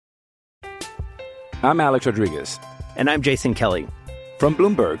I'm Alex Rodriguez. And I'm Jason Kelly. From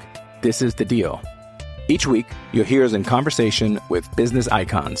Bloomberg, this is The Deal. Each week, you'll hear us in conversation with business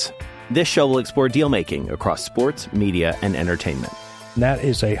icons. This show will explore deal-making across sports, media, and entertainment. That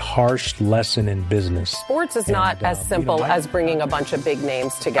is a harsh lesson in business. Sports is not as simple as bringing a bunch of big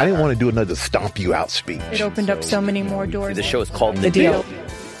names together. I didn't want to do another stomp you out speech. It opened up so many more doors. The show is called The Deal.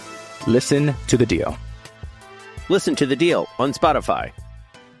 Listen to The Deal. Listen to The Deal on Spotify.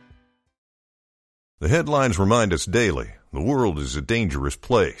 The headlines remind us daily, the world is a dangerous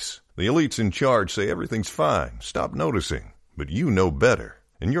place. The elites in charge say everything's fine, stop noticing. But you know better.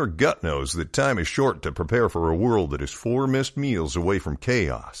 And your gut knows that time is short to prepare for a world that is 4 missed meals away from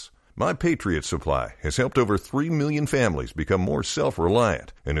chaos. My Patriot Supply has helped over 3 million families become more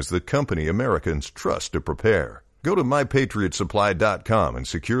self-reliant and is the company Americans trust to prepare. Go to MyPatriotSupply.com and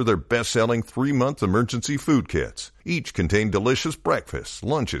secure their best-selling 3-month emergency food kits. Each contain delicious breakfasts,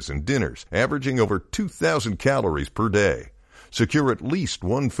 lunches, and dinners, averaging over 2,000 calories per day. Secure at least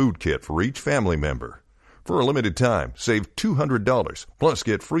one food kit for each family member. For a limited time, save $200, plus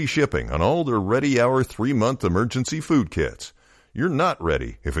get free shipping on all their Ready Hour 3-month emergency food kits. You're not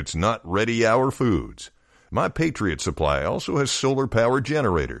ready if it's not Ready Hour Foods. My Patriot Supply also has solar-powered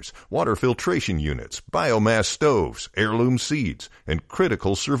generators, water filtration units, biomass stoves, heirloom seeds, and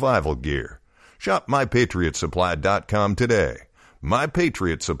critical survival gear. Shop MyPatriotSupply.com today.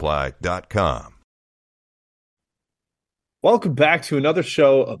 MyPatriotSupply.com. Welcome back to another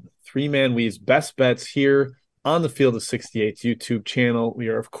show of Three Man Weave's Best Bets here on the Field of 68's YouTube channel. We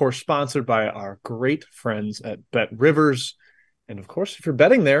are, of course, sponsored by our great friends at Bet Rivers. And, of course, if you're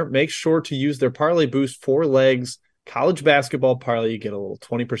betting there, make sure to use their Parlay Boost 4 legs college basketball parlay. You get a little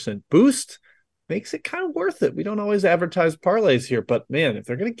 20% boost. Makes it kind of worth it. We don't always advertise parlays here, but, man, if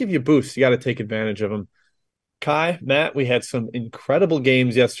they're going to give you boosts, you got to take advantage of them. Kai, Matt, we had some incredible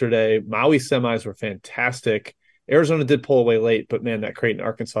games yesterday. Maui semis were fantastic. Arizona did pull away late, but, man, that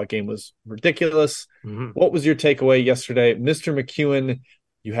Creighton-Arkansas game was ridiculous. Mm-hmm. What was your takeaway yesterday? Mr. McEwen,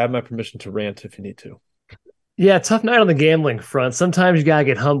 you have my permission to rant if you need to. Yeah, tough night on the gambling front. Sometimes you got to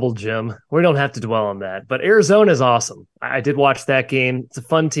get humbled, Jim. We don't have to dwell on that. But Arizona is awesome. I did watch that game. It's a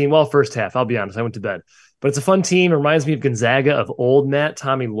fun team. Well, first half, I'll be honest. I went to bed. But it's a fun team. It reminds me of Gonzaga of old, Matt.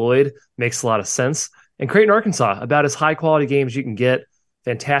 Tommy Lloyd makes a lot of sense. And Creighton-Arkansas, about as high-quality games you can get.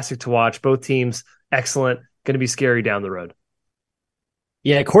 Fantastic to watch. Both teams, excellent. Going to be scary down the road.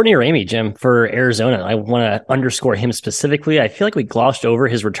 Yeah, Courtney Ramey, Jim, for Arizona. I want to underscore him specifically. I feel like we glossed over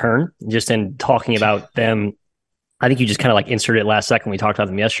his return just in talking about them. I think you just kind of like inserted it last second. We talked about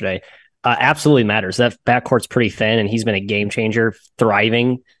them yesterday. Absolutely matters. That backcourt's pretty thin, and he's been a game changer,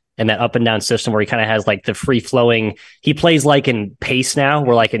 thriving in that up and down system where he kind of has like the free flowing. He plays like in pace now,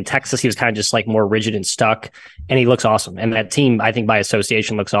 where like in Texas, he was kind of just like more rigid and stuck, and he looks awesome. And that team, I think by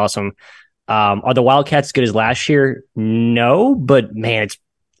association, looks awesome. Are the Wildcats as good as last year? No, but man,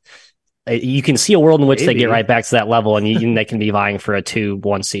 you can see a world in which they get right back to that level, and they can be vying for a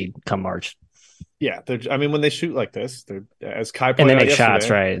 2-1 seed come March. Yeah, when they shoot like this, they're, as Kai pointed out, and they make shots,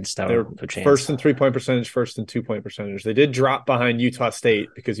 right? It's they're first in 3-point percentage, first in 2-point percentage. They did drop behind Utah State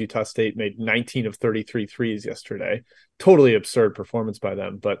because Utah State made 19 of 33 threes yesterday. Totally absurd performance by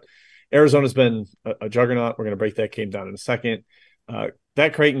them. But Arizona's been a juggernaut. We're going to break that game down in a second.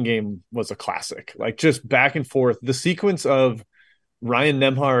 That Creighton game was a classic, like just back and forth. The sequence of Ryan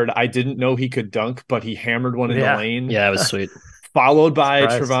Nembhard, I didn't know he could dunk, but he hammered one in the lane. Yeah, it was sweet. Followed by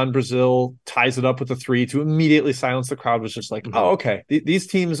Trevon Brazile, ties it up with a 3 to immediately silence the crowd. Was just like, oh, okay. These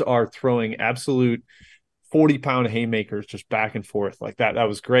teams are throwing absolute 40-pound haymakers just back and forth like that. That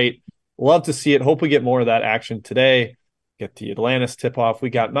was great. Love to see it. Hope we get more of that action today. Get the Atlantis tip-off. We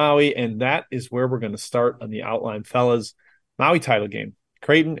got Maui, and that is where we're going to start on the outline, fellas. Maui title game.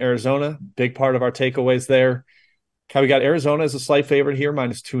 Creighton, Arizona, big part of our takeaways there. We got Arizona as a slight favorite here,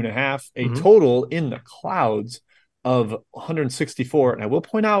 -2.5. A total in the clouds of 164. And I will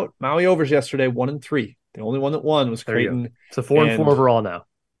point out, Maui overs yesterday, 1-3. The only one that won was Creighton. So 4-4 overall now.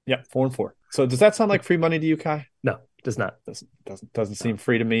 Yeah, 4-4. So does that sound like free money to you, Kai? No, it does not. Doesn't seem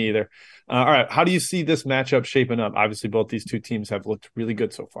free to me either. All right, how do you see this matchup shaping up? Obviously, both these two teams have looked really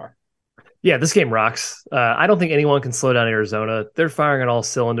good so far. Yeah, this game rocks. I don't think anyone can slow down Arizona. They're firing on all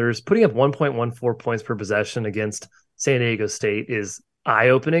cylinders. Putting up 1.14 points per possession against San Diego State is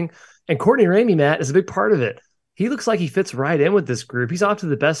eye-opening. And Courtney Ramey, Matt, is a big part of it. He looks like he fits right in with this group. He's off to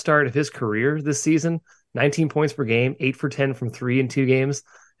the best start of his career this season. 19 points per game, 8 for 10 from 3 in 2 games.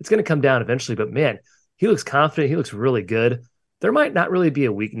 It's going to come down eventually, but man, he looks confident. He looks really good. There might not really be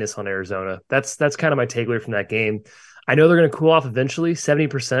a weakness on Arizona. That's kind of my takeaway from that game. I know they're going to cool off eventually.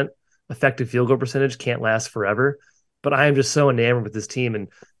 70% effective field goal percentage can't last forever, but I am just so enamored with this team. And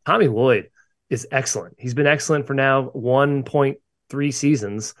Tommy Lloyd is excellent. He's been excellent for now 1.3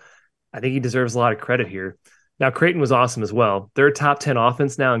 seasons. I think he deserves a lot of credit here. Now, Creighton was awesome as well. They're a top 10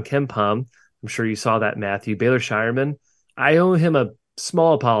 offense now in Ken Pom. I'm sure you saw that, Matthew. Baylor Shireman, I owe him a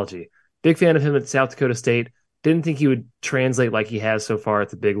small apology. Big fan of him at South Dakota State. Didn't think he would translate like he has so far at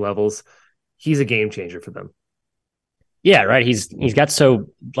the big levels. He's a game changer for them. Yeah, right. He's got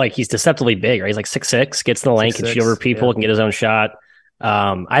he's deceptively big, right? He's like 6'6", gets in the lane, can shoot over people, can get his own shot.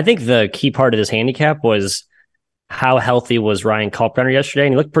 I think the key part of this handicap was how healthy was Ryan Kalkbrenner yesterday,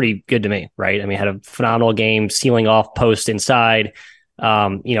 and he looked pretty good to me, right? I mean, had a phenomenal game, sealing off post inside.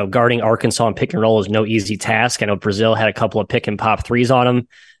 Guarding Arkansas and pick and roll is no easy task. I know Brazil had a couple of pick and pop threes on him,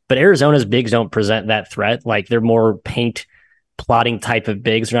 but Arizona's bigs don't present that threat. Like, they're more paint plotting type of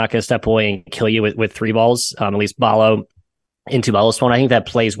bigs. They're not going to step away and kill you with three balls, at least Ballo into Ballo's one. I think that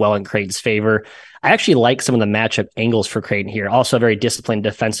plays well in Creighton's favor. I actually like some of the matchup angles for Creighton here. Also a very disciplined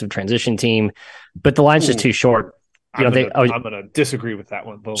defensive transition team, but the line's just too short. I'm going to disagree with that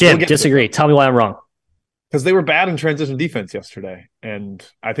one. But Jim, disagree. Tell me why I'm wrong. Because they were bad in transition defense yesterday. And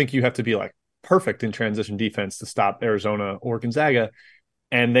I think you have to be like perfect in transition defense to stop Arizona or Gonzaga.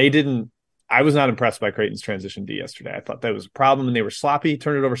 And they didn't. I was not impressed by Creighton's transition D yesterday. I thought that was a problem, and they were sloppy.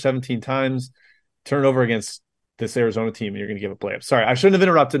 Turned it over 17 times. Turn it over against this Arizona team, and you're going to give up layups. Sorry, I shouldn't have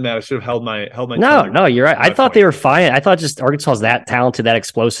interrupted, Matt. I should have held my. No, you're right. I thought they were fine. I thought just Arkansas was that talented, that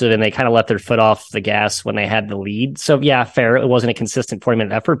explosive, and they kind of let their foot off the gas when they had the lead. So yeah, fair. It wasn't a consistent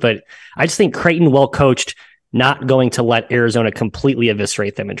 40-minute effort, but I just think Creighton, well coached, not going to let Arizona completely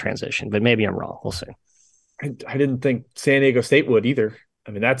eviscerate them in transition. But maybe I'm wrong. We'll see. I didn't think San Diego State would either. I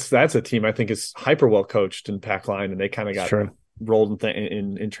mean, that's a team I think is hyper well coached in pack line, and they kind of got rolled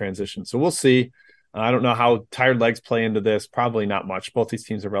in transition. So we'll see. I don't know how tired legs play into this. Probably not much. Both these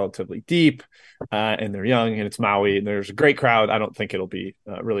teams are relatively deep, and they're young, and it's Maui, and there's a great crowd. I don't think it'll be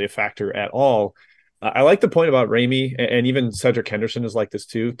really a factor at all. I like the point about Ramey, and even Cedric Henderson is like this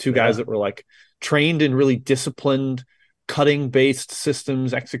too. Two guys that were like trained in really disciplined, cutting-based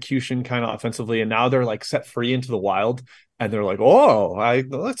systems, execution kind of offensively, and now they're like set free into the wild, and they're like,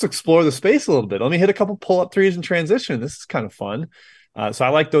 let's explore the space a little bit. Let me hit a couple pull-up threes in transition. This is kind of fun. So I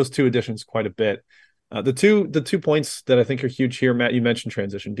like those two additions quite a bit. The two points that I think are huge here, Matt, you mentioned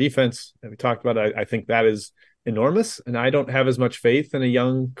transition defense, and we talked about it. I think that is enormous, and I don't have as much faith in a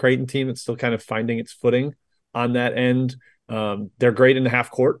young Creighton team that's still kind of finding its footing on that end. They're great in the half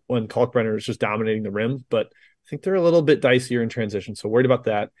court when Kalkbrenner is just dominating the rim, but I think they're a little bit dicier in transition, so worried about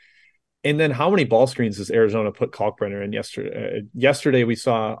that. And then how many ball screens does Arizona put Kalkbrenner in yesterday? Yesterday we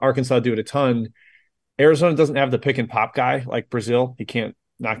saw Arkansas do it a ton. Arizona doesn't have the pick and pop guy like Brazil. He can't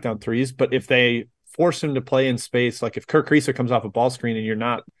knock down threes, but if they force him to play in space, like if Kirk Creaser comes off a ball screen and you're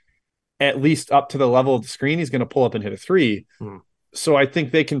not at least up to the level of the screen, he's going to pull up and hit a three. So I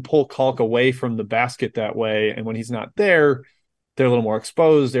think they can pull Kalk away from the basket that way. And when he's not there, they're a little more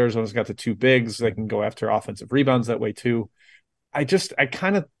exposed. Arizona's got the two bigs. They can go after offensive rebounds that way too. I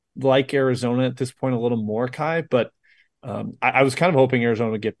kind of like Arizona at this point a little more, Kai, but I was kind of hoping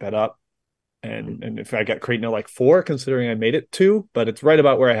Arizona would get bet up. And if I got Creighton at like 4, considering I made it 2, but it's right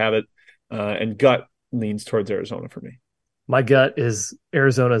about where I have it. And gut leans towards Arizona for me. My gut is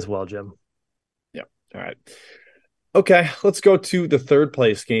Arizona as well, Jim. Yeah. All right. Okay, let's go to the third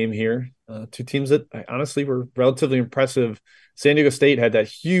place game here. Two teams that I honestly were relatively impressive. San Diego State had that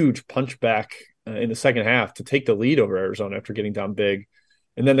huge punch back in the second half to take the lead over Arizona after getting down big.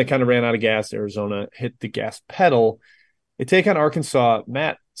 And then they kind of ran out of gas. Arizona hit the gas pedal. They take on Arkansas.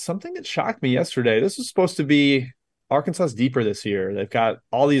 Matt, something that shocked me yesterday. This is supposed to be Arkansas's deeper this year. They've got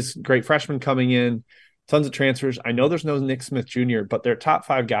all these great freshmen coming in, tons of transfers. I know there's no Nick Smith Jr., but their top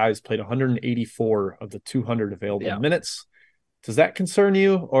 5 guys played 184 of the 200 available minutes. Does that concern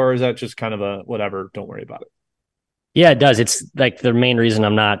you, or is that just kind of a whatever, don't worry about it? Yeah, it does. It's like the main reason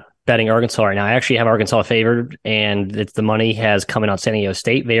I'm not betting Arkansas right now. I actually have Arkansas favored, and it's the money has come in on San Diego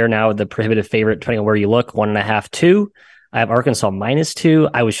State. They are now the prohibitive favorite, depending on where you look, 1.5, 2. I have Arkansas -2.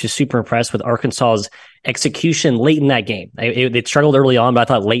 I was just super impressed with Arkansas's execution late in that game. They struggled early on, but I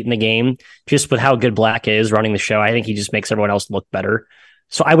thought late in the game, just with how good Black is running the show, I think he just makes everyone else look better.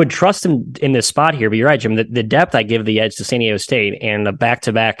 So I would trust him in this spot here. But you're right, Jim. The depth I give the edge to San Diego State, and a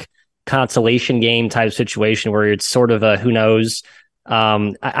back-to-back consolation game type situation where it's sort of a who knows.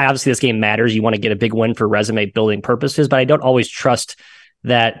 Obviously, this game matters. You want to get a big win for resume building purposes, but I don't always trust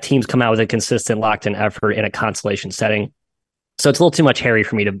that teams come out with a consistent locked-in effort in a consolation setting. So it's a little too much hairy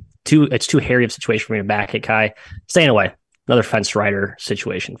for me it's too hairy of a situation for me to back it, Kai. Staying away. Another fence rider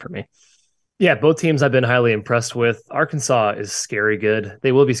situation for me. Yeah, both teams I've been highly impressed with. Arkansas is scary good.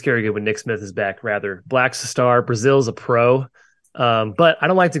 They will be scary good when Nick Smith is back, rather. Black's a star. Brazil's a pro. But I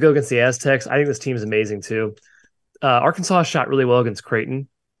don't like to go against the Aztecs. I think this team is amazing too. Arkansas shot really well against Creighton.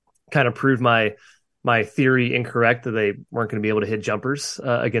 Kind of proved my theory incorrect that they weren't going to be able to hit jumpers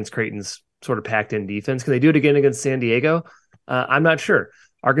against Creighton's sort of packed in defense. Can they do it again against San Diego? I'm not sure.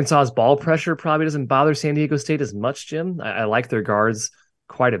 Arkansas's ball pressure probably doesn't bother San Diego State as much, Jim. I like their guards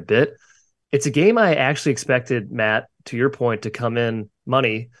quite a bit. It's a game I actually expected, Matt, to your point, to come in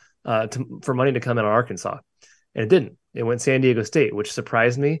money for money to come in on Arkansas, and it didn't. It went San Diego State, which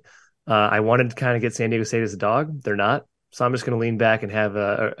surprised me. I wanted to kind of get San Diego State as a dog. They're not, so I'm just going to lean back and have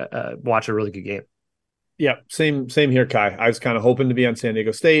watch a really good game. Yeah, same here, Kai. I was kind of hoping to be on San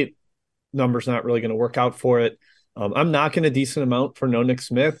Diego State. Numbers not really going to work out for it. I'm knocking a decent amount for no Nick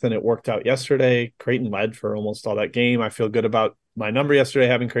Smith, and it worked out yesterday. Creighton led for almost all that game. I feel good about my number yesterday,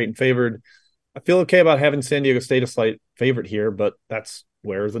 having Creighton favored. I feel okay about having San Diego State a slight favorite here, but that's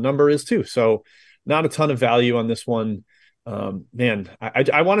where the number is too. So not a ton of value on this one. Man,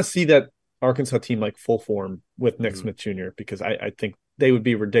 I want to see that Arkansas team like full form with Nick Smith Jr. because I think they would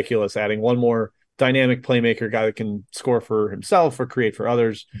be ridiculous adding one more dynamic playmaker guy that can score for himself or create for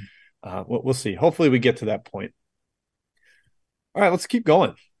others. We'll see. Hopefully we get to that point. All right, let's keep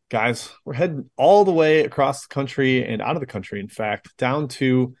going, guys. We're heading all the way across the country and out of the country, in fact, down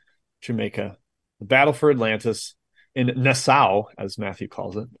to Jamaica. The battle for Atlantis in Nassau, as Matthew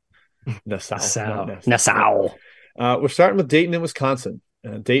calls it. Nassau. We're starting with Dayton and Wisconsin.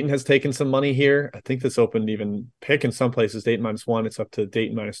 Dayton has taken some money here. I think this opened even pick in some places. Dayton -1. It's up to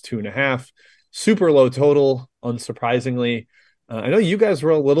Dayton -2.5. Super low total, unsurprisingly. I know you guys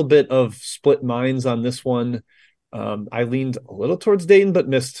were a little bit of split minds on this one. I leaned a little towards Dayton, but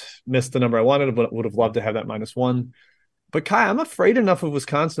missed the number I wanted, but would have loved to have that -1. But Kai, I'm afraid enough of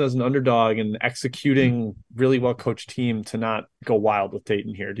Wisconsin as an underdog and executing really well-coached team to not go wild with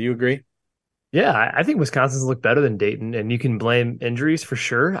Dayton here. Do you agree? Yeah, I think Wisconsin's looked better than Dayton, and you can blame injuries for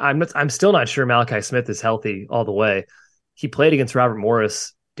sure. I'm still not sure Malachi Smith is healthy all the way. He played against Robert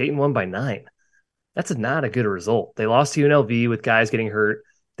Morris. Dayton won by 9. That's not a good result. They lost to UNLV with guys getting hurt.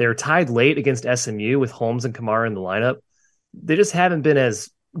 They were tied late against SMU with Holmes and Kamara in the lineup. They just haven't been as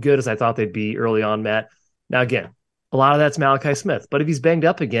good as I thought they'd be early on, Matt. Now, again, a lot of that's Malachi Smith. But if he's banged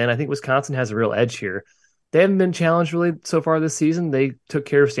up again, I think Wisconsin has a real edge here. They haven't been challenged really so far this season. They took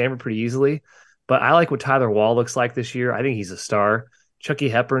care of Stanford pretty easily. But I like what Tyler Wall looks like this year. I think he's a star. Chucky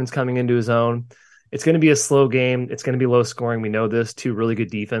Hepburn's coming into his own. It's going to be a slow game. It's going to be low scoring. We know this. 2 really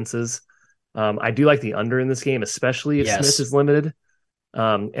good defenses. I do like the under in this game, especially if Smith is limited.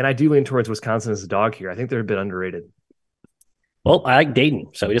 And I do lean towards Wisconsin as a dog here. I think they're a bit underrated. Well, I like Dayton,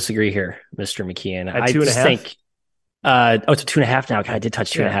 so we disagree here, Mr. McKeon. At 2.5? Think, it's a 2.5 now. God, I did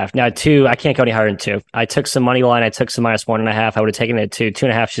touch 2.5. Now 2, I can't go any higher than 2. I took some money line. I took some -1.5. I would have taken it at 2.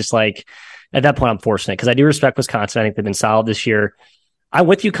 2.5 is just like, at that point, I'm forcing it because I do respect Wisconsin. I think they've been solid this year. I'm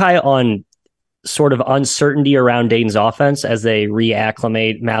with you, Kai, on sort of uncertainty around Dayton's offense as they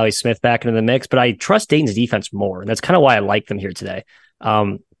reacclimate Maui Smith back into the mix, but I trust Dayton's defense more. And that's kind of why I like them here today.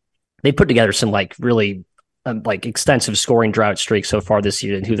 They put together some really extensive scoring drought streaks so far this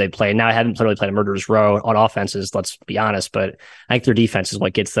year and who they play. Now I haven't really played a murderer's row on offenses, let's be honest, but I think their defense is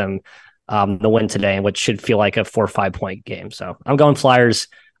what gets them the win today and what should feel like a 4 or 5 point game. So I'm going Flyers,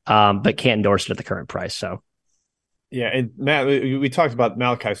 but can't endorse it at the current price. So. Yeah, and Matt, we talked about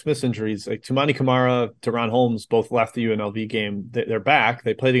Malachi Smith's injuries. Like Tumani Kamara, Deron Holmes, both left the UNLV game. They're back.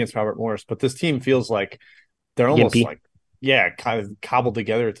 They played against Robert Morris, but this team feels like they're almost kind of cobbled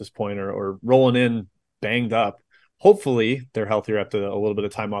together at this point, or rolling in banged up. Hopefully, they're healthier after a little bit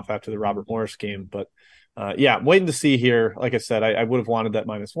of time off after the Robert Morris game. But I'm waiting to see here. Like I said, I would have wanted that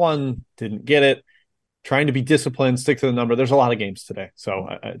 -1, didn't get it. Trying to be disciplined, stick to the number. There's a lot of games today, so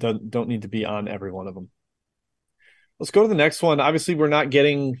I don't need to be on every one of them. Let's go to the next one. Obviously, we're not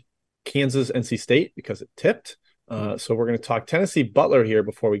getting Kansas NC State because it tipped. So we're going to talk Tennessee Butler here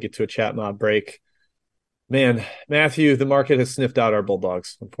before we get to a chat mob break. Man, Matthew, the market has sniffed out our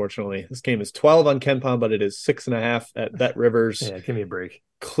Bulldogs, unfortunately. This game is 12 on KenPom, but it is 6.5 at Bet Rivers. Yeah, give me a break.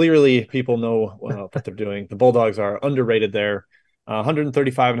 Clearly, people know what they're doing. The Bulldogs are underrated there.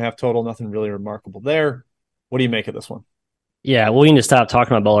 135.5 total, nothing really remarkable there. What do you make of this one? Yeah, we need to stop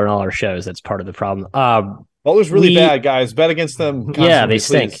talking about Butler in all our shows. That's part of the problem. Butler's really bad, guys. Bet against them. Yeah, they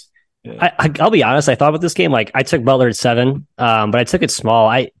stink. Yeah. I'll be honest. I thought about this game. I took Butler at 7, but I took it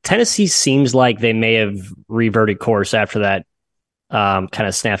small. Tennessee seems like they may have reverted course after that kind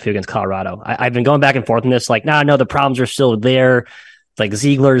of snafu against Colorado. I've been going back and forth on this. No, the problems are still there.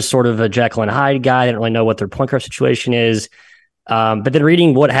 Ziegler's sort of a Jekyll and Hyde guy. I don't really know what their point guard situation is. But then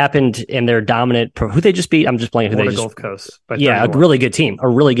reading what happened in their dominant, who they just beat. I'm just blanking who they just. Gulf Coast. Yeah, a really good team.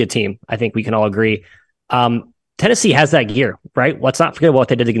 I think we can all agree. Tennessee has that gear, right? Let's not forget what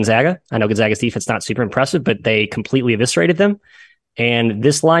they did to Gonzaga. I know Gonzaga's defense not super impressive, but they completely eviscerated them. And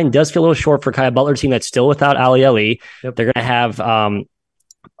this line does feel a little short for Kyle Butler team that's still without Ali Ali. Yep. They're going to have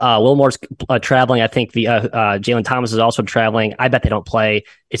Willmore's traveling. I think the Jalen Thomas is also traveling. I bet they don't play.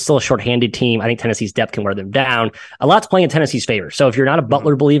 It's still a shorthanded team. I think Tennessee's depth can wear them down. A lot's playing in Tennessee's favor. So if you're not a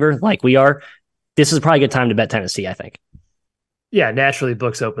Butler believer like we are, this is probably a good time to bet Tennessee, I think. Yeah, naturally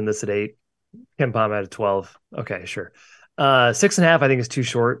books open this at 8. Ken Palm at 12. Okay, sure. 6.5 I think is too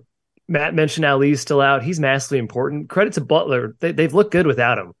short. Matt mentioned Ali's still out. He's massively important. Credit to Butler. They've looked good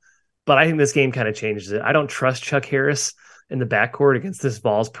without him. But I think this game kind of changes it. I don't trust Chuck Harris in the backcourt against this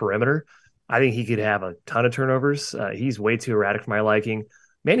Vols perimeter. I think he could have a ton of turnovers. He's way too erratic for my liking.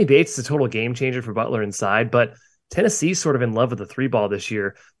 Manny Bates is a total game changer for Butler inside, but Tennessee's sort of in love with the 3-ball this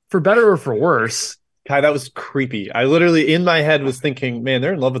year. For better or for worse. Kai, that was creepy. I literally, in my head, was thinking, man,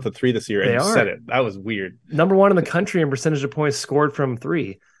 they're in love with the 3 this year. And you said it. That was weird. Number 1 in the country in percentage of points scored from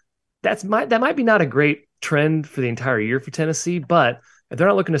 3. That might be not a great trend for the entire year for Tennessee, but if they're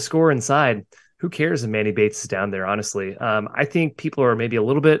not looking to score inside, who cares if Manny Bates is down there, honestly? I think people are maybe a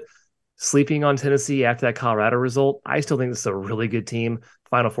little bit sleeping on Tennessee after that Colorado result. I still think this is a really good team,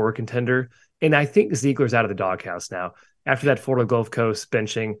 Final Four contender. And I think Ziegler's out of the doghouse now. After that Florida Gulf Coast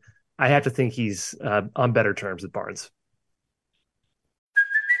benching, I have to think he's on better terms with Barnes.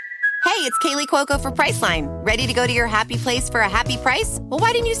 Hey, it's Kaylee Cuoco for Priceline. Ready to go to your happy place for a happy price? Well,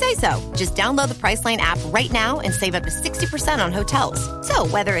 why didn't you say so? Just download the Priceline app right now and save up to 60% on hotels. So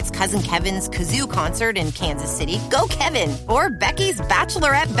whether it's Cousin Kevin's Kazoo Concert in Kansas City, go Kevin, or Becky's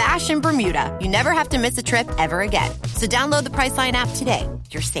Bachelorette Bash in Bermuda, you never have to miss a trip ever again. So download the Priceline app today.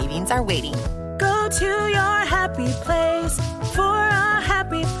 Your savings are waiting. Go to your happy place for a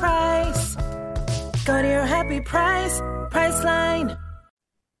happy price. Go to your happy price, Priceline.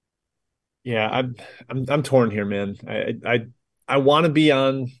 Yeah, I'm torn here, man. I want to be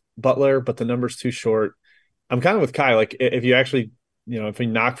on Butler, but the number's too short. I'm kind of with Kai. Like, if you actually, if we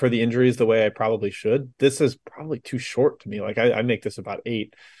knock for the injuries the way I probably should, this is probably too short to me. Like, I make this about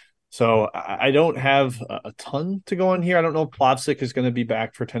 8. So I don't have a ton to go on here. I don't know if Plavsic is going to be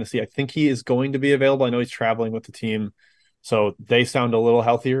back for Tennessee. I think he is going to be available. I know he's traveling with the team, so they sound a little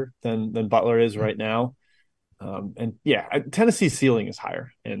healthier than Butler is right now. And yeah, Tennessee's ceiling is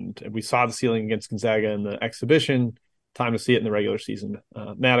higher, and we saw the ceiling against Gonzaga in the exhibition. Time to see it in the regular season.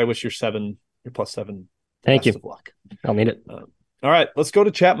 Matt, I wish you're +7. Thank you. Of luck. I'll need it. All right, let's go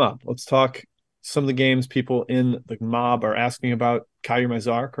to Chat Mob. Let's talk some of the games people in the mob are asking about. Kai, you're my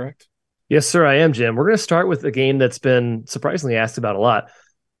czar, correct? Yes, sir, I am, Jim. We're going to start with a game that's been surprisingly asked about a lot.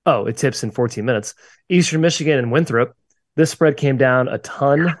 Oh, it tips in 14 minutes. Eastern Michigan and Winthrop. This spread came down a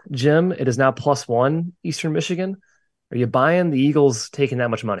ton, Jim. It is now +1 Eastern Michigan. Are you buying the Eagles taking that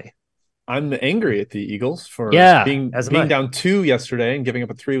much money? I'm angry at the Eagles for being down 2 yesterday and giving up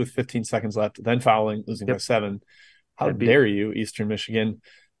a 3 with 15 seconds left, then fouling, losing by 7. How dare you, Eastern Michigan?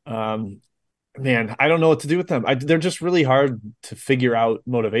 Man, I don't know what to do with them. They're just really hard to figure out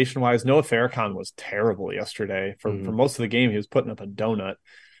motivation-wise. Noah Farrakhan was terrible yesterday. For most of the game, he was putting up a donut.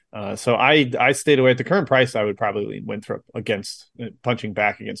 So I stayed away. At the current price, I would probably lean Winthrop against punching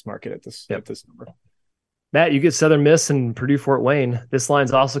back against market at this number. Matt, you get Southern Miss and Purdue Fort Wayne. This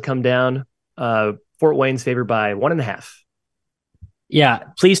line's also come down. Fort Wayne's favored by 1.5. Yeah,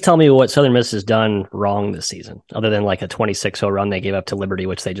 please tell me what Southern Miss has done wrong this season, other than like a 26-0 run they gave up to Liberty,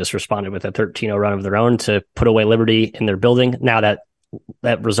 which they just responded with a 13-0 run of their own to put away Liberty in their building. Now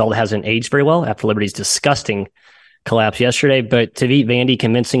that result hasn't aged very well after Liberty's disgusting collapse yesterday, but to beat Vandy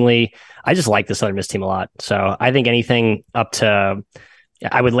convincingly, I just like the Southern Miss team a lot. So I think anything up to,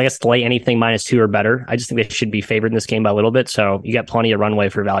 I would lay anything -2 or better. I just think they should be favored in this game by a little bit. So you got plenty of runway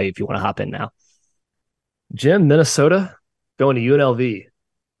for value if you want to hop in now. Jim, Minnesota going to UNLV.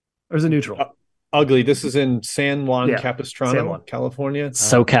 Or is it neutral? Ugly. This is in San Juan Capistrano, California.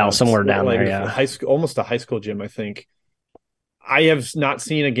 SoCal, somewhere down there. Yeah, high school, almost a high school gym, I think. I have not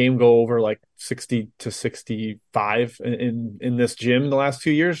seen a game go over like 60 to 65 in this gym the last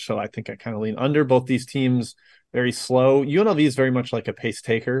 2 years. So I think I kind of lean under. Both these teams very slow. UNLV is very much like a pace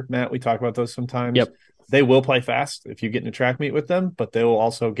taker, Matt. We talk about those sometimes. Yep. They will play fast if you get in a track meet with them, but they will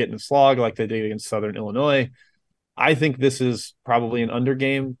also get in a slog like they did against Southern Illinois. I think this is probably an under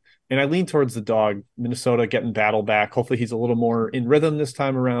game, and I lean towards the dog. Minnesota getting battle back. Hopefully he's a little more in rhythm this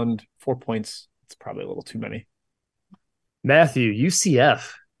time around. 4 points, it's probably a little too many. Matthew,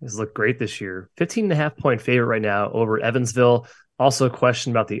 UCF has looked great this year. 15.5 point favorite right now over Evansville. Also a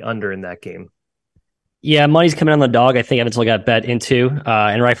question about the under in that game. Yeah, money's coming on the dog. I think Evansville got bet into,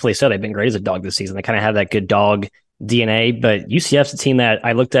 and rightfully so. They've been great as a dog this season. They kind of have that good dog DNA, but UCF's a team that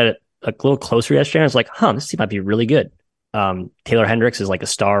I looked at a little closer yesterday. I was like, this team might be really good. Taylor Hendricks is like a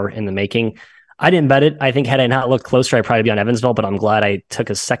star in the making. I didn't bet it. I think had I not looked closer, I'd probably be on Evansville, but I'm glad I took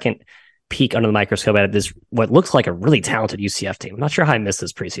a second peek under the microscope at this, what looks like a really talented UCF team. I'm not sure how I missed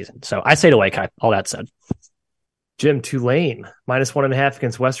this preseason. So I stayed away, Kai. All that said. Jim, Tulane, -1.5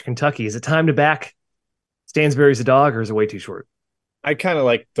 against Western Kentucky. Is it time to back Stansbury's a dog, or is it way too short? I kind of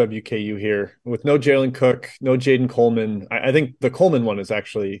like WKU here with no Jalen Cook, no Jaden Coleman. I think the Coleman one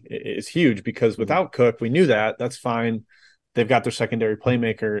is huge because without Cook, we knew that. That's fine. They've got their secondary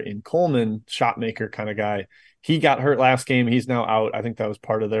playmaker in Coleman, shot maker kind of guy. He got hurt last game. He's now out. I think that was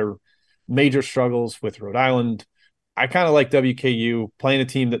part of their major struggles with Rhode Island. I kind of like WKU playing a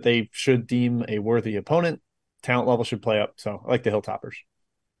team that they should deem a worthy opponent. Talent level should play up. So I like the Hilltoppers.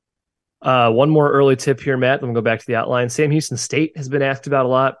 One more early tip here, Matt. Then we'll go back to the outline. Sam Houston State has been asked about a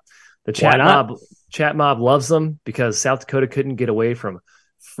lot. The chat mob loves them because South Dakota couldn't get away from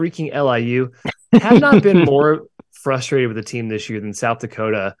freaking LIU. Have not been more frustrated with the team this year than South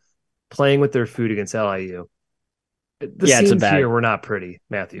Dakota playing with their food against LIU. The scenes here were not pretty,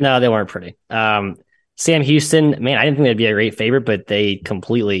 Matthew. No, they weren't pretty. Sam Houston, man, I didn't think they'd be a great favorite, but they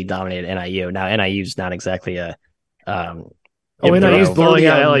completely dominated NIU. Now, NIU's not exactly a NIU's blowing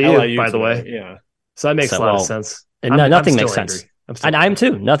out LIU, by the way. Yeah. So that makes a lot of sense. Nothing makes sense. I'm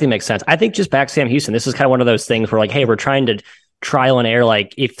too. Nothing makes sense. I think just back Sam Houston. This is kind of one of those things where, like, hey, we're trying to trial and error.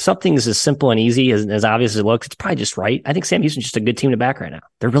 Like, if something's as simple and easy as obvious as it looks, it's probably just right. I think Sam Houston's just a good team to back right now.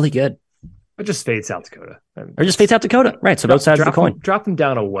 They're really good. Or just fade South Dakota. Or just fade South Dakota. Right. So both sides of the coin. Drop them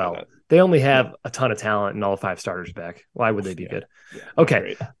down a well. They only have a ton of talent and all 5 starters back. Why would they be good? Yeah,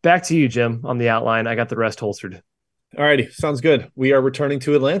 okay. Back to you, Jim, on the outline. I got the rest holstered. All righty. Sounds good. We are returning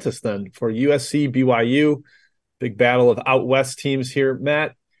to Atlantis then for USC, BYU. Big battle of out west teams here.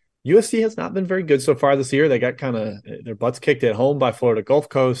 Matt, USC has not been very good so far this year. They got kind of their butts kicked at home by Florida Gulf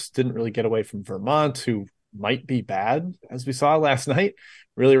Coast. Didn't really get away from Vermont, who might be bad, as we saw last night.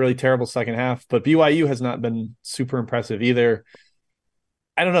 Really, really terrible second half. But BYU has not been super impressive either.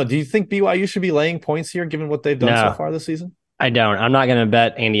 I don't know. Do you think BYU should be laying points here, given what they've done so far this season? I don't. I'm not going to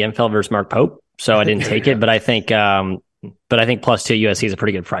bet Andy Enfield versus Mark Pope, so I didn't take it. But I think +2 USC is a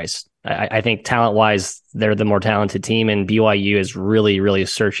pretty good price. I think talent-wise, they're the more talented team, and BYU is really, really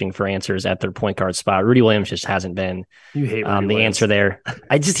searching for answers at their point guard spot. Rudy Williams just hasn't been the answer there.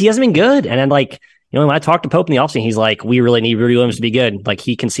 He hasn't been good. And then, when I talked to Pope in the offseason, he's like, we really need Rudy Williams to be good. Like,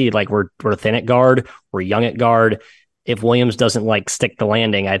 he conceded, we're thin at guard, we're young at guard. If Williams doesn't stick the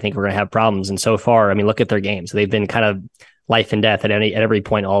landing, I think we're going to have problems. And so far, look at their games. They've been kind of life and death at every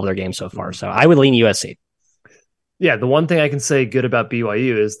point in all of their games so far. So I would lean USC. Yeah, the one thing I can say good about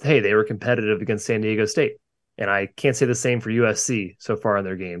BYU is, hey, they were competitive against San Diego State. And I can't say the same for USC so far in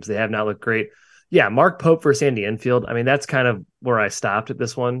their games. They have not looked great. Yeah, Mark Pope versus Andy Enfield. That's kind of where I stopped at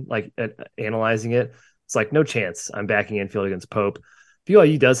this one, at analyzing it. It's no chance I'm backing Enfield against Pope.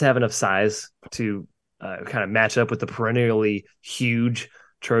 BYU does have enough size to kind of match up with the perennially huge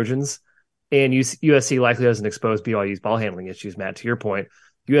Trojans. And USC likely doesn't expose BYU's ball handling issues, Matt, to your point.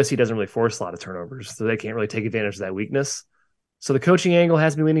 USC doesn't really force a lot of turnovers, so they can't really take advantage of that weakness. So the coaching angle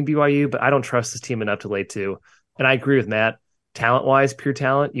has me leaning BYU, but I don't trust this team enough to lay 2. And I agree with Matt. Talent-wise, pure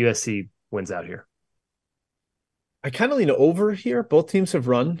talent, USC wins out here. I kind of lean over here. Both teams have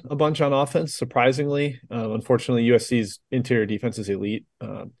run a bunch on offense, surprisingly. Unfortunately, USC's interior defense is elite.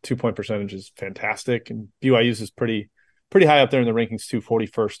 2-point percentage is fantastic, and BYU's is pretty high up there in the rankings too,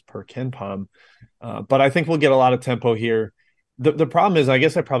 41st per KenPom. But I think we'll get a lot of tempo here. The problem is, I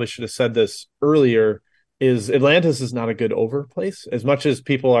guess I probably should have said this earlier, is Atlantis is not a good over place. As much as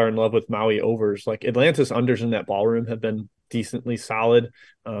people are in love with Maui overs, Atlantis unders in that ballroom have been decently solid.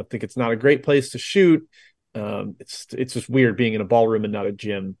 I think it's not a great place to shoot. It's just weird being in a ballroom and not a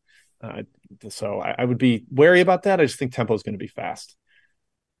gym. So I would be wary about that. I just think tempo is going to be fast.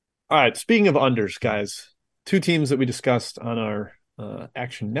 All right. Speaking of unders, guys, 2 teams that we discussed on our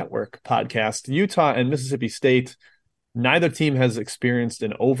Action Network podcast, Utah and Mississippi State. Neither team has experienced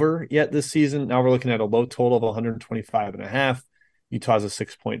an over yet this season. Now we're looking at a low total of 125.5. Utah's a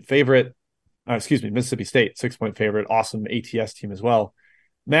 6-point favorite. Mississippi State, 6-point favorite. Awesome ATS team as well.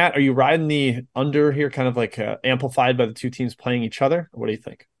 Matt, are you riding the under here, kind of amplified by the 2 teams playing each other? What do you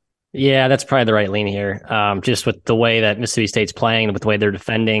think? Yeah, that's probably the right lean here. Just with the way that Mississippi State's playing, with the way they're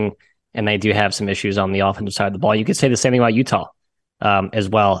defending, and they do have some issues on the offensive side of the ball. You could say the same thing about Utah as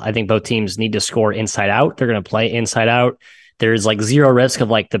well. I think both teams need to score inside out. They're going to play inside out. There's zero risk of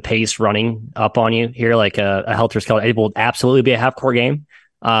the pace running up on you here, a helter-skelter. It will absolutely be a half-court game.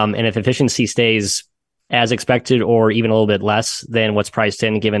 And if efficiency stays as expected or even a little bit less than what's priced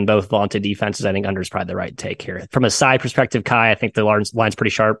in, given both vaunted defenses, I think under is probably the right take here. From a side perspective, Kai, I think the line's pretty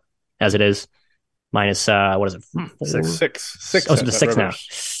sharp as it is. Minus, what is it? Six. Oh, so the 6 now.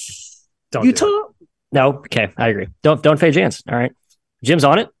 Don't Utah? No. Okay. I agree. Don't fade Jans. All right. Jim's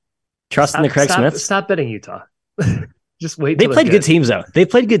on it. Trusting the Craig Smiths. Stop betting Utah. Just wait. They played good teams, though. They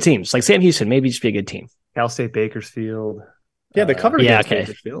played good teams. Like Sam Houston, maybe just be a good team. Cal State Bakersfield. Yeah, they covered against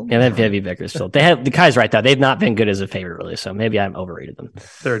Bakersfield. Yeah, they've beat Bakersfield. They have the Kai's right though. They've not been good as a favorite, really. So maybe I'm overrated them.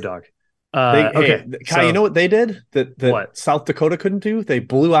 They're a dog. Okay, Kai, you know what they did that what? South Dakota couldn't do? They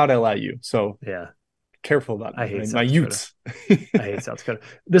blew out LIU. So yeah, careful about I hate my Utes. I hate South Dakota.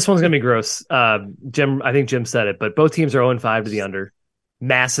 This one's gonna be gross. Jim, I think Jim said it, but both teams are 0-5 to the under.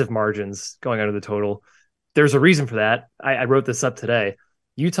 Massive margins going under the total. There's a reason for that. I wrote this up today.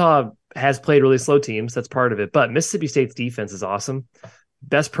 Utah has played really slow teams. That's part of it. But Mississippi State's defense is awesome.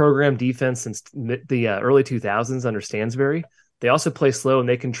 Best program defense since the early 2000s under Stansbury. They also play slow and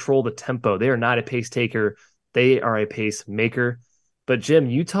they control the tempo. They are not a pace taker. They are a pace maker. But Jim,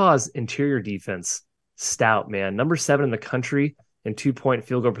 Utah's interior defense, stout, man. Number 7 in the country in 2-point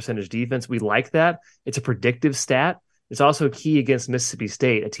field goal percentage defense. We like that. It's a predictive stat. It's also key against Mississippi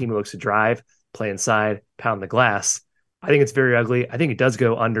State, a team that looks to drive, play inside, pound the glass. I think it's very ugly. I think it does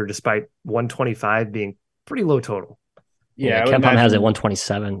go under despite 125 being pretty low total. Yeah, KenPom has it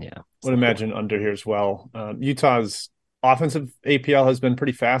 127. Yeah. Would imagine under here as well. Utah's offensive APL has been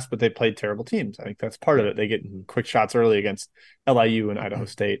pretty fast, but they played terrible teams. I think that's part of it. They get quick shots early against LIU and Idaho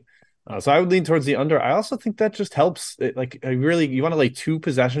State. So I would lean towards the under. I also think that just helps. You want to lay 2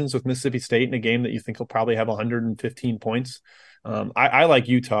 possessions with Mississippi State in a game that you think will probably have 115 points. I like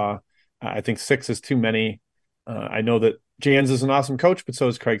Utah. I think 6 is too many. I know that Jans is an awesome coach, but so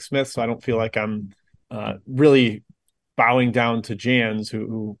is Craig Smith. So I don't feel like I'm really bowing down to Jans,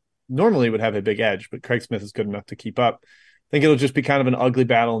 who normally would have a big edge, but Craig Smith is good enough to keep up. I think it'll just be kind of an ugly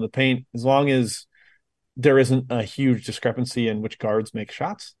battle in the paint. As long as there isn't a huge discrepancy in which guards make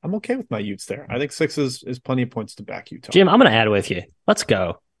shots, I'm okay with my Utes there. I think 6 is plenty of points to back Utah. Jim, I'm going to add with you. Let's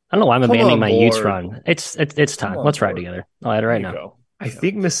go. I don't know why I'm abandoning my Utes run. It's time. Let's ride together. I'll add it right now. Go. I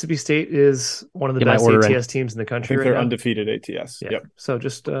think Mississippi State is one of the best ATS teams in the country. I think they're now. Undefeated ATS. Yeah. Yep. So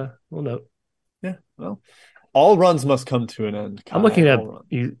just a little note. Yeah. Well, all runs must come to an end. I'm looking at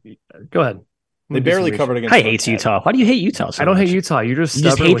you. Go ahead. They barely covered against. I hate Utah. Why do you hate Utah so I don't much? hate Utah. You just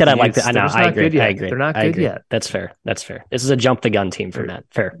hate that I like that. I know. I agree. They're not good yet. That's fair. That's fair. This is a jump the gun team from that.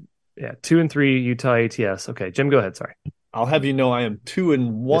 Fair. Yeah. 2-3 Utah ATS. Okay. Jim, go ahead. Sorry. I'll have you know I am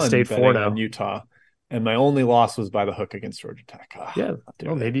 2-1 State 4 now on Utah. And my only loss was by the hook against Georgia Tech. Yeah.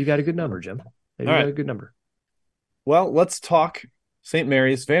 Well, maybe you got a good number, Jim. Maybe you got a good number. Well, let's talk St.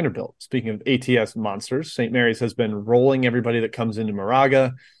 Mary's Vanderbilt. Speaking of ATS monsters, St. Mary's has been rolling everybody that comes into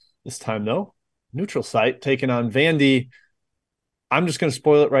Moraga. This time, though, neutral site taking on Vandy. I'm just going to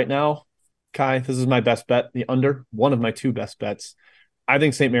spoil it right now. Kai, this is my best bet. The under, one of my 2 best bets. I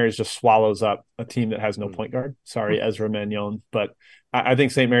think St. Mary's just swallows up a team that has no point guard. Sorry, Ezra Mannion. But I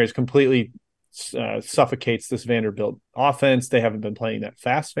think St. Mary's completely suffocates this Vanderbilt offense. They haven't been playing that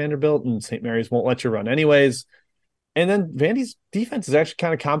fast, Vanderbilt, and St. Mary's won't let you run anyways. And then Vandy's defense is actually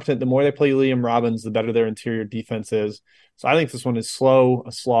kind of competent. The more they play Liam Robbins, the better their interior defense is. So I think this one is slow,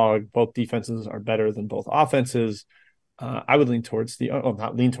 a slog. Both defenses are better than both offenses. I would lean towards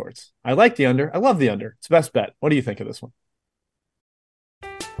not lean towards. I like the under. I love the under. It's best bet. What do you think of this one?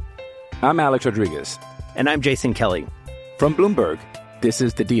 I'm Alex Rodriguez. And I'm Jason Kelly. From Bloomberg, this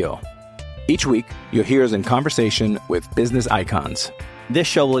is The Deal. Each week, you'll hear us in conversation with business icons. This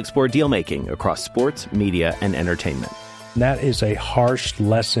show will explore deal-making across sports, media, and entertainment. That is a harsh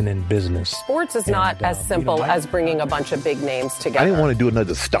lesson in business. Sports is not as simple as bringing a bunch of big names together. I didn't want to do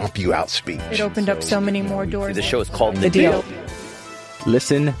another stomp you out speech. It opened up so many more doors. The show is called The Deal.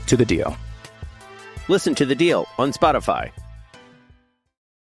 Listen to The Deal. Listen to The Deal on Spotify.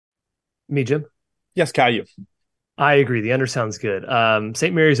 Me, Jim? Yes, Caillou. I agree. The under sounds good.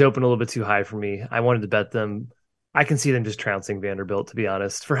 St. Mary's open a little bit too high for me. I wanted to bet them. I can see them just trouncing Vanderbilt, to be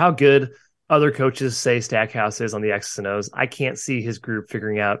honest. For how good other coaches say Stackhouse is on the X's and O's, I can't see his group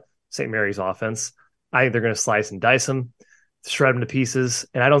figuring out St. Mary's offense. I think they're going to slice and dice them, shred them to pieces,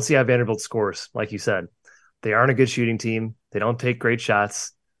 and I don't see how Vanderbilt scores, like you said. They aren't a good shooting team. They don't take great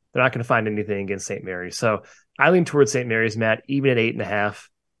shots. They're not going to find anything against St. Mary's. So I lean towards St. Mary's, Matt, even at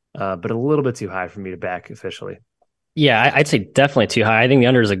 8.5, but a little bit too high for me to back officially. Yeah, I'd say definitely too high. I think the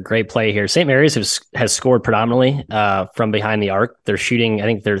under is a great play here. St. Mary's has scored predominantly from behind the arc. They're shooting, I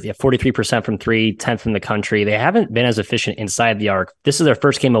think they're 43% from 3, 10th from the country. They haven't been as efficient inside the arc. This is their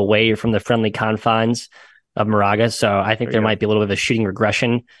first game away from the friendly confines of Moraga, so I think there might be a little bit of a shooting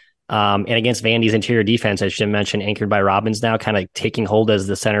regression. And against Vandy's interior defense, as Jim mentioned, anchored by Robbins now, kind of taking hold as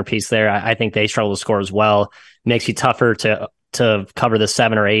the centerpiece there. I think they struggle to score as well. Makes you tougher to to cover the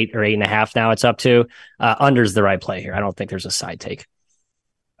 7 or 8 or 8.5. Now it's up to under's the right play here. I don't think there's a side take.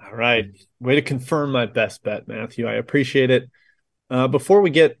 All right. Way to confirm my best bet, Matthew. I appreciate it. Before we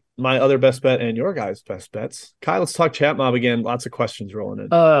get my other best bet and your guys' best bets, Kai, let's talk chat mob again. Lots of questions rolling in.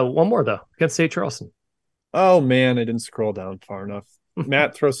 One more though. Kent State Charleston. Oh man, I didn't scroll down far enough.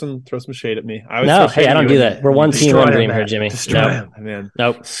 Matt, throw some shade at me. I don't do that. We're one team, one dream here, Jimmy. Destroy him, man.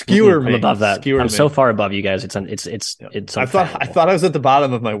 Nope. Skewer me. I'm above that. I'm so far above you guys. It's I thought I was at the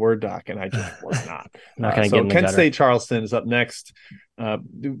bottom of my Word doc, and I just was not. Not going to get in the Kent gutter. State Charleston is up next.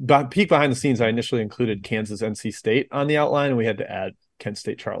 Peek behind the scenes, I initially included Kansas NC State on the outline, and we had to add Kent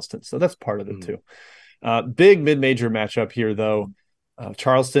State Charleston. So that's part of it too. Big mid-major matchup here, though.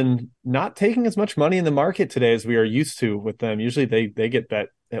 Charleston not taking as much money in the market today as we are used to with them. Usually they get bet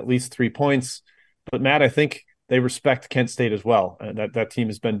at least 3 points. But Matt, I think they respect Kent State as well. That team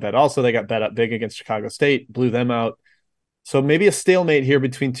has been bet also. They got bet up big against Chicago State, blew them out. So maybe a stalemate here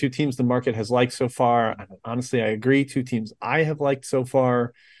between two teams the market has liked so far. Honestly, I agree. Two teams I have liked so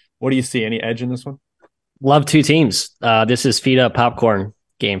far. What do you see? Any edge in this one? Love two teams. This is feed up popcorn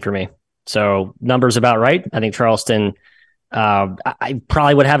game for me. So numbers about right. I think Charleston, I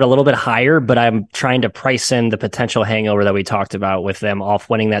probably would have it a little bit higher, but I'm trying to price in the potential hangover that we talked about with them off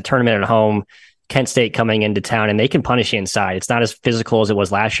winning that tournament at home. Kent State coming into town, and they can punish you inside. It's not as physical as it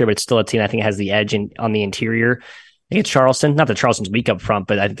was last year, but it's still a team I think has the edge on the interior. I think it's Charleston. Not that Charleston's weak up front,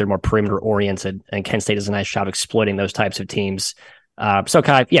 but I think they're more perimeter oriented, and Kent State does a nice job exploiting those types of teams. So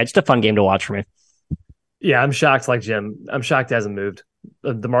Kai, yeah, just a fun game to watch for me. Yeah, I'm shocked like Jim. I'm shocked it hasn't moved.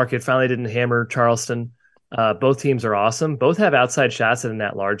 The market finally didn't hammer Charleston. Both teams are awesome. Both have outside shots at a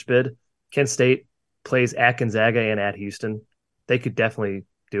net large bid. Kent State plays at Gonzaga and at Houston. They could definitely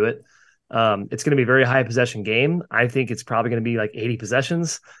do it. It's going to be a very high possession game. I think it's probably going to be like 80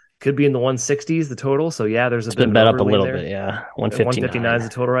 possessions. Could be in the 160s, the total. So yeah, there's a bit bet up a little there. bit. Yeah. 159 is the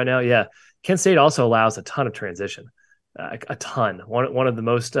total right now. Yeah. Kent State also allows a ton of transition. A ton. One of the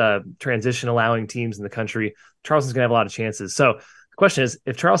most transition allowing teams in the country. Charleston's going to have a lot of chances. So the question is,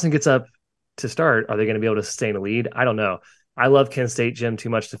 if Charleston gets up to start, are they going to be able to sustain a lead? I don't know. I love Kent State, Jim, too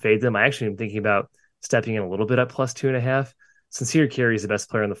much to fade them. I actually am thinking about stepping in a little bit at plus 2.5. Sincere Carey is the best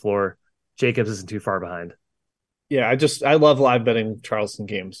player on the floor. Jacobs isn't too far behind. Yeah, I love live betting Charleston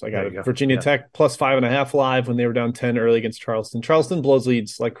games. I got Virginia Tech plus 5.5 live when they were down 10 early against Charleston. Charleston blows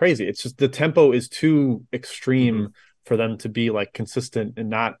leads like crazy. It's just the tempo is too extreme for them to be like consistent and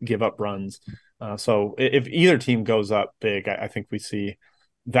not give up runs. So if either team goes up big, I think we see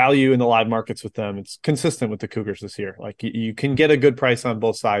value in the live markets with them. It's consistent with the Cougars this year. Like you can get a good price on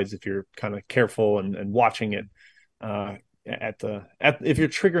both sides if you're kind of careful and watching it if your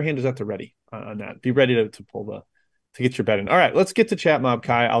trigger hand is at the ready on that. Be ready to get your bet in. All right, let's get to chat mob,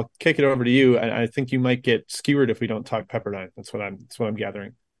 Kai. I'll kick it over to you, and I think you might get skewered if we don't talk Pepperdine. That's what I'm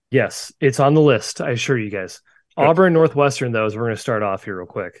gathering. Yes, it's on the list. I assure you guys. Good. Auburn, Northwestern, though, is we're going to start off here real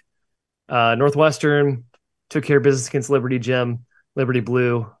quick. Northwestern took care of business against Liberty Gym. Liberty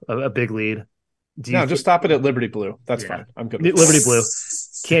blew a big lead. Just stop it at Liberty Blue. That's fine. I'm good with Liberty Blue.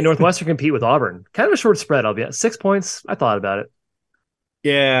 Can Northwestern compete with Auburn? Kind of a short spread, I'll be at 6 points. I thought about it.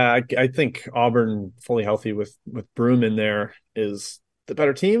 Yeah, I think Auburn fully healthy with Broom in there is the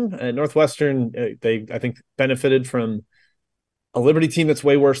better team. And Northwestern, I think benefited from a Liberty team that's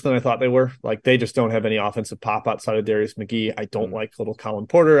way worse than I thought they were. Like they just don't have any offensive pop outside of Darius McGee. I don't like little Colin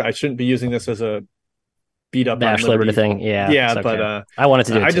Porter. I shouldn't be using this as a beat up Bash Liberty thing. Yeah, okay. But I wanted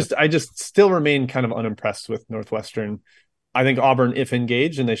to do it. I just still remain kind of unimpressed with Northwestern. I think Auburn, if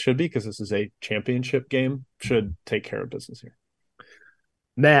engaged, and they should be because this is a championship game, should take care of business here.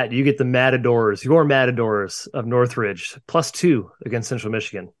 Matt, you get the Matadors, your Matadors of Northridge, +2 against Central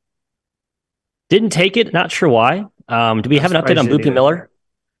Michigan. Didn't take it. Not sure why. Do we have an update on Boopy Miller?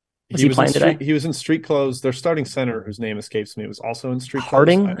 Was he playing today? He was in street clothes. Their starting center, whose name escapes me, was also in street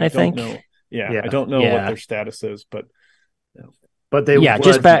Harding, clothes. I think. I don't know what their status is, but but they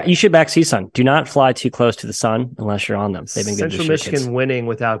just back. You should back CSUN. Do not fly too close to the sun unless you're on them. They've been good. Central Michigan winning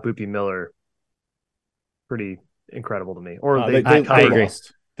without Boopy Miller, pretty incredible to me. Or I agree.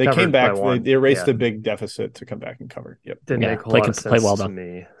 They came back. They erased a big deficit to come back and cover. Yep, didn't make a lot of sense well to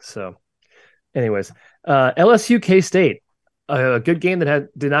me. So, anyways, LSU K-State, a good game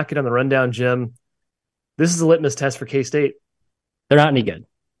that did not get on the rundown. Jim, this is a litmus test for K-State. They're not any good.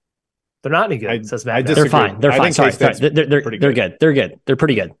 They're not any good. Says Matt. They're fine. They're fine. Sorry. They're good. They're good. They're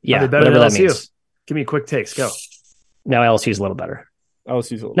pretty good. Yeah, whatever that means. Give me quick takes. Go. Now LSU's a little better.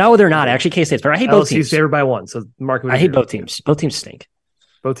 LSU's a little. No, they're not. Actually, K-State's better. I hate both teams. LSU's favored by 1. So Mark, I hate both teams. Both teams stink.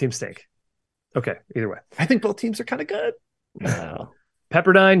 Both teams stink. Okay. Either way, I think both teams are kind of good. No.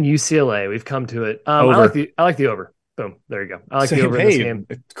 Pepperdine, UCLA. We've come to it. I like the over. Boom. There you go. I like the over in this game.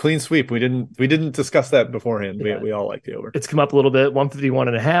 Clean sweep. We didn't discuss that beforehand. Yeah. We all like the over. It's come up a little bit,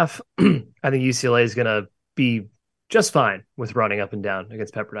 151.5. I think UCLA is going to be just fine with running up and down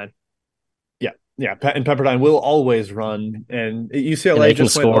against Pepperdine. Yeah, and Pepperdine will always run, and UCLA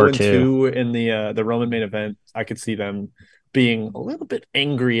just went 0-2 in the Roman main event. I could see them being a little bit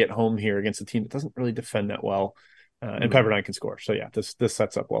angry at home here against a team that doesn't really defend that well, and Pepperdine can score. So yeah, this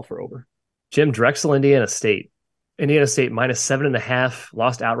sets up well for over. Jim, Drexel, Indiana State. Indiana State -7.5,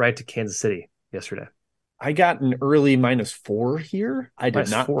 lost outright to Kansas City yesterday. I got an early -4 here. I did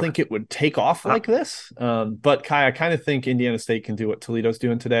not think it would take off like this, but Kai, I kind of think Indiana State can do what Toledo's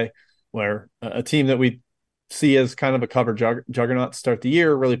doing today, where a team that we see as kind of a cover juggernaut to start the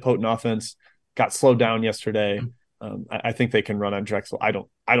year, really potent offense, got slowed down yesterday. I think they can run on Drexel. I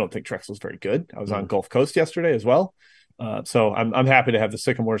don't think Drexel's very good. I was on Gulf Coast yesterday as well. So I'm happy to have the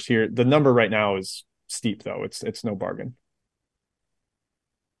Sycamores here. The number right now is steep, though. It's no bargain.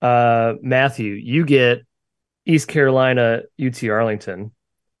 Matthew, you get East Carolina, UT Arlington.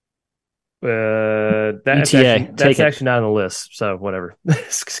 That's actually not on the list, so whatever.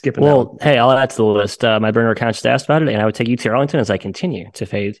 Skipping. Well, hey, I'll add to the list. My burner account just asked about it, and I would take UT Arlington as I continue to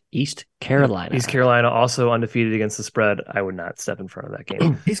fade East Carolina. East Carolina also undefeated against the spread. I would not step in front of that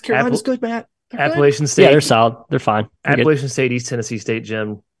game. East Carolina's good, Matt. Appalachian State. Yeah, they're solid. They're fine. Appalachian State, East Tennessee State,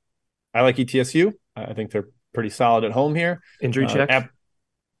 Jim. I like ETSU. I think they're pretty solid at home here. Injury check.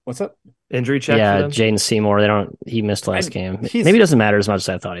 What's up? Injury check. Yeah, Jaden Seymour. He missed last game. Maybe it doesn't matter as much as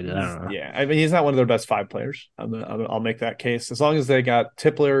I thought he did. I don't know. Yeah, I mean, he's not one of their best 5 players. I'll make that case. As long as they got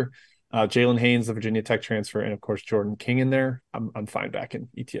Tipler, Jalen Haynes, the Virginia Tech transfer, and of course Jordan King in there, I'm fine back in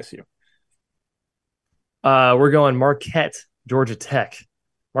ETSU. We're going Marquette, Georgia Tech.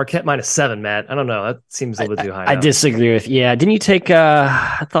 Marquette -7, Matt. I don't know. That seems a little bit too high. I disagree with. Yeah, didn't you take?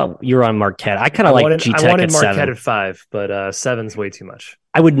 I thought you were on Marquette. I kind of like G Tech. I wanted Marquette 7. at 5, but 7's way too much.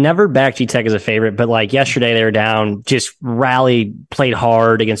 I would never back G Tech as a favorite, but like yesterday they were down, just rallied, played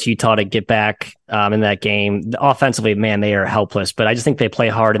hard against Utah to get back in that game. Offensively, man, they are helpless. But I just think they play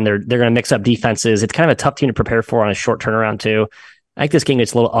hard and they're going to mix up defenses. It's kind of a tough team to prepare for on a short turnaround too. I think this game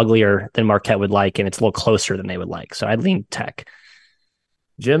gets a little uglier than Marquette would like, and it's a little closer than they would like. So I'd lean Tech.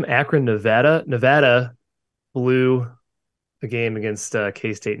 Jim, Akron, Nevada. Nevada blew the game against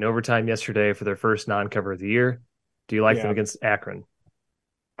K-State in overtime yesterday for their first non-cover of the year. Do you like them against Akron?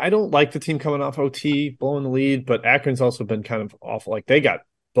 I don't like the team coming off OT, blowing the lead, but Akron's also been kind of awful. Like they got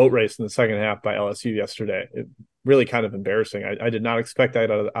boat raced in the second half by LSU yesterday. It really kind of embarrassing. I did not expect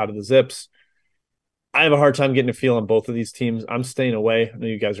that out of the Zips. I have a hard time getting a feel on both of these teams. I'm staying away. I know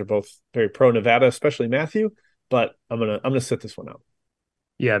you guys are both very pro Nevada, especially Matthew, but I'm gonna sit this one out.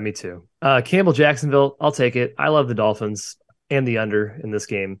 Yeah, me too. Campbell, Jacksonville, I'll take it. I love the Dolphins and the under in this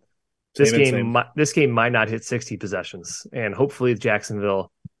game. This game might not hit 60 possessions, and hopefully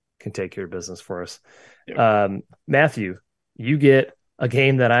Jacksonville can take care of business for us. Yep. Matthew, you get a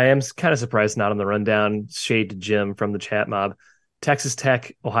game that I am kind of surprised not on the rundown. Shade to Jim from the chat mob. Texas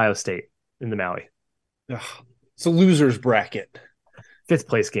Tech, Ohio State in the Maui. It's a loser's bracket. 5th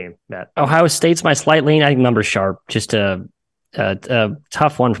place game, Matt. Ohio State's my slight lean. I think number's sharp. Just a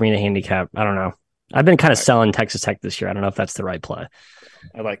tough one for me to handicap. I don't know. I've been kind of selling Texas Tech this year. I don't know if that's the right play.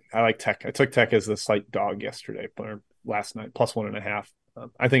 I like Tech. I took Tech as the slight dog yesterday, or last night, +1.5.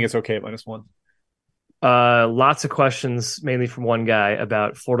 I think it's okay at -1. Lots of questions, mainly from one guy,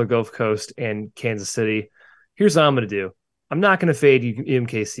 about Florida Gulf Coast and Kansas City. Here's what I'm going to do. I'm not going to fade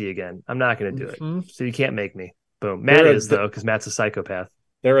UMKC again. I'm not going to do it. So you can't make me. Boom. Matt is, though, because Matt's a psychopath.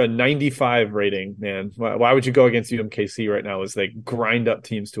 They're a 95 rating, man. Why would you go against UMKC right now as they grind up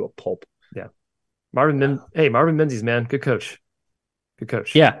teams to a pulp? Yeah. Marvin Menzies, man. Good coach.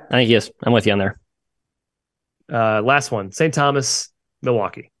 Yeah, I think he is. I'm with you on there. Last one. St. Thomas,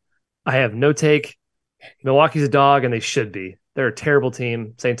 Milwaukee. I have no take. Milwaukee's a dog, and they should be. They're a terrible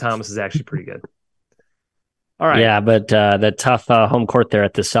team. St. Thomas is actually pretty good. All right. Yeah, but the tough home court there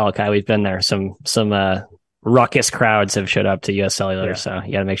at the Salakai, we've been there. Some ruckus crowds have showed up to US Cellular, so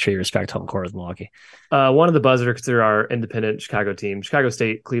you got to make sure you respect home court with Milwaukee. One of the buzzers, because they're our independent Chicago team. Chicago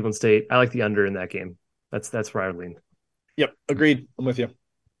State, Cleveland State. I like the under in that game. That's where I would lean. Yep, agreed. I'm with you.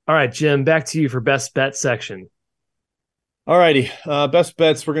 All right, Jim, back to you for best bet section. All righty. Best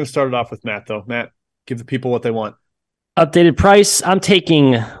bets. We're going to start it off with Matt, though. Matt, give the people what they want. Updated price. I'm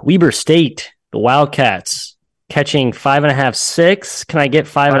taking Weber State, the Wildcats, catching 5.5, 6. Can I get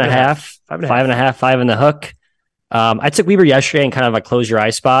 5.5? 5.5, 5 in the hook. I took Weber yesterday and kind of a close your eye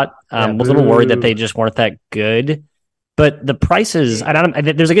spot. Was a little worried that they just weren't that good. But the prices,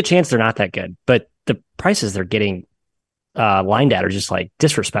 there's a good chance they're not that good. But the prices they're getting line data are just like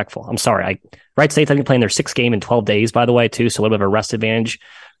disrespectful. I'm sorry. Wright State's, I think, playing their 6th game in 12 days, by the way, too. So a little bit of a rest advantage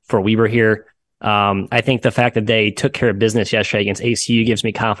for Weber here. I think the fact that they took care of business yesterday against ACU gives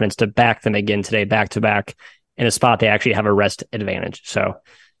me confidence to back them again today, back to back, in a spot they actually have a rest advantage. So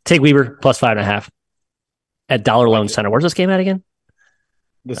take Weber plus 5.5 at Dollar Loan Center. Where's this game at again?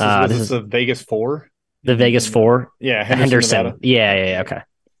 This is the Vegas 4. The Vegas 4? Yeah, Henderson. Yeah. Okay.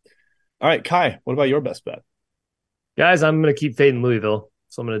 All right, Kai, what about your best bet? Guys, I'm going to keep fading Louisville.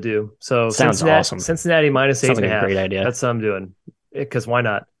 That's what I'm going to do. So sounds awesome. Cincinnati minus 8.5. Like a great idea. That's what I'm doing. Because why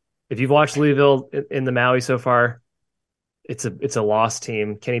not? If you've watched Louisville in the Maui so far, it's a lost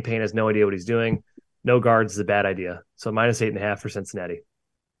team. Kenny Payne has no idea what he's doing. No guards is a bad idea. So minus 8.5 for Cincinnati.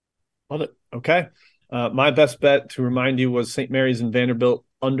 Love it. Okay. My best bet, to remind you, was St. Mary's and Vanderbilt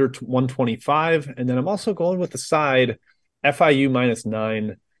under 125. And then I'm also going with the side, FIU minus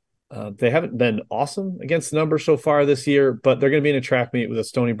 9. They haven't been awesome against the number so far this year, but they're going to be in a track meet with a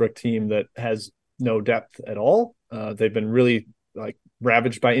Stony Brook team that has no depth at all. They've been really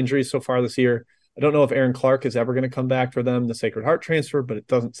ravaged by injuries so far this year. I don't know if Aaron Clark is ever going to come back for them, the Sacred Heart transfer, but it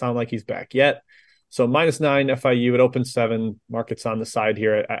doesn't sound like he's back yet. So minus 9 FIU, it opens 7. Markets on the side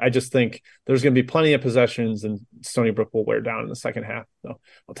here. I just think there's going to be plenty of possessions, and Stony Brook will wear down in the second half. So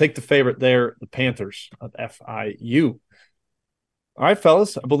I'll take the favorite there, the Panthers of FIU. All right,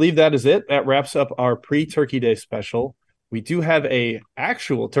 fellas, I believe that is it. That wraps up our pre-Turkey Day special. We do have a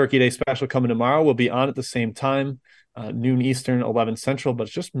actual Turkey Day special coming tomorrow. We'll be on at the same time, noon Eastern, 11 Central, but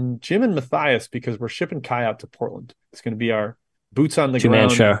it's just Jim and Matthias because we're shipping Kai out to Portland. It's going to be our boots on the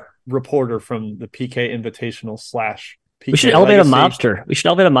ground show reporter from the PK Invitational / PK We should elevate Legacy. a mobster. We should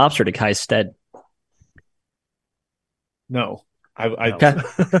elevate a mobster to Kai's stead. No. Okay.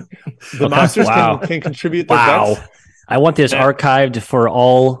 The mobsters can contribute their bets. I want this archived for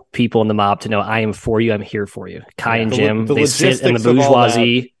all people in the mob to know I am for you. I'm here for you. Kai and Jim, they sit in the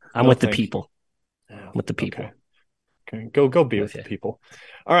bourgeoisie. I'm with the people. I'm with the people. Okay. Go be with the people.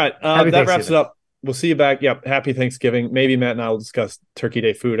 All right. That wraps it up. We'll see you back. Yep. Happy Thanksgiving. Maybe Matt and I will discuss Turkey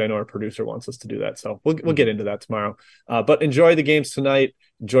Day food. I know our producer wants us to do that. So we'll get into that tomorrow. But enjoy the games tonight.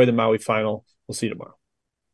 Enjoy the Maui final. We'll see you tomorrow.